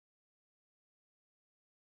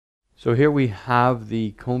So here we have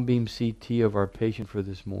the cone beam CT of our patient for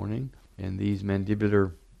this morning, and these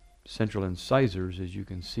mandibular central incisors, as you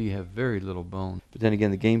can see, have very little bone. But then again,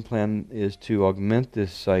 the game plan is to augment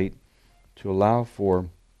this site to allow for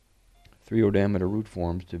 3/0 diameter root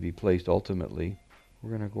forms to be placed ultimately.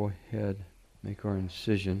 We're going to go ahead, make our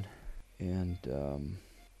incision, and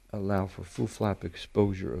allow for full flap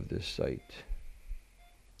exposure of this site.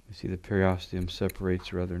 You see the periosteum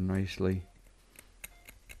separates rather nicely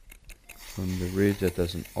from the ridge. That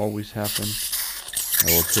doesn't always happen.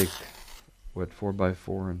 I will take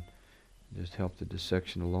 4x4 and just help the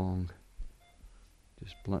dissection along.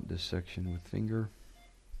 Just blunt dissection with finger.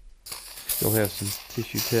 Still have some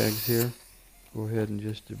tissue tags here. Go ahead and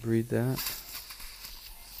just debride that.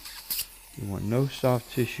 You want no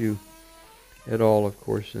soft tissue at all, of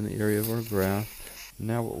course, in the area of our graft.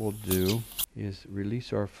 Now what we'll do is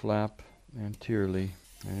release our flap anteriorly.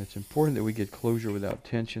 And it's important that we get closure without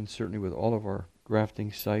tension, certainly with all of our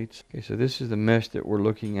grafting sites. Okay, so this is the mesh that we're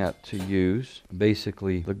looking at to use.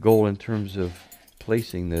 Basically, the goal in terms of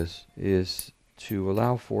placing this is to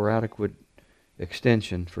allow for adequate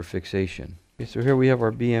extension for fixation. Okay, so here we have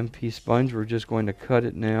our BMP sponge. We're just going to cut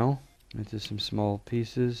it now into some small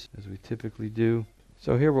pieces, as we typically do.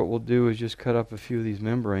 So here what we'll do is just cut up a few of these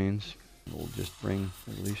membranes. We'll just bring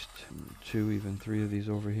at least 2, even 3 of these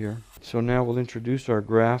over here. So now we'll introduce our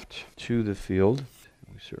graft to the field.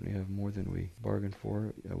 We certainly have more than we bargained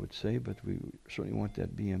for, I would say, but we certainly want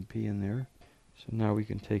that BMP in there. So now we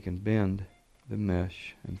can take and bend the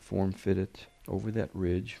mesh and form fit it over that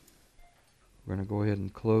ridge. We're going to go ahead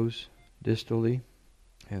and close distally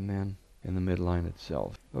and then in the midline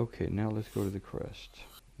itself. Okay, now let's go to the crest.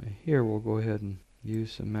 Now here we'll go ahead and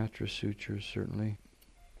use some mattress sutures, certainly.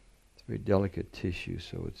 It's very delicate tissue,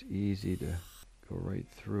 so it's easy to go right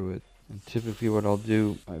through it. And typically what I'll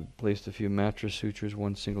do, I've placed a few mattress sutures,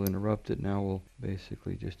 one single interrupted. Now we'll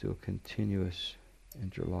basically just do a continuous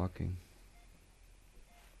interlocking.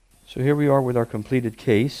 So here we are with our completed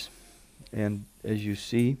case, and as you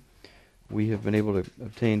see, we have been able to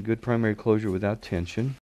obtain good primary closure without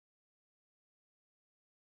tension.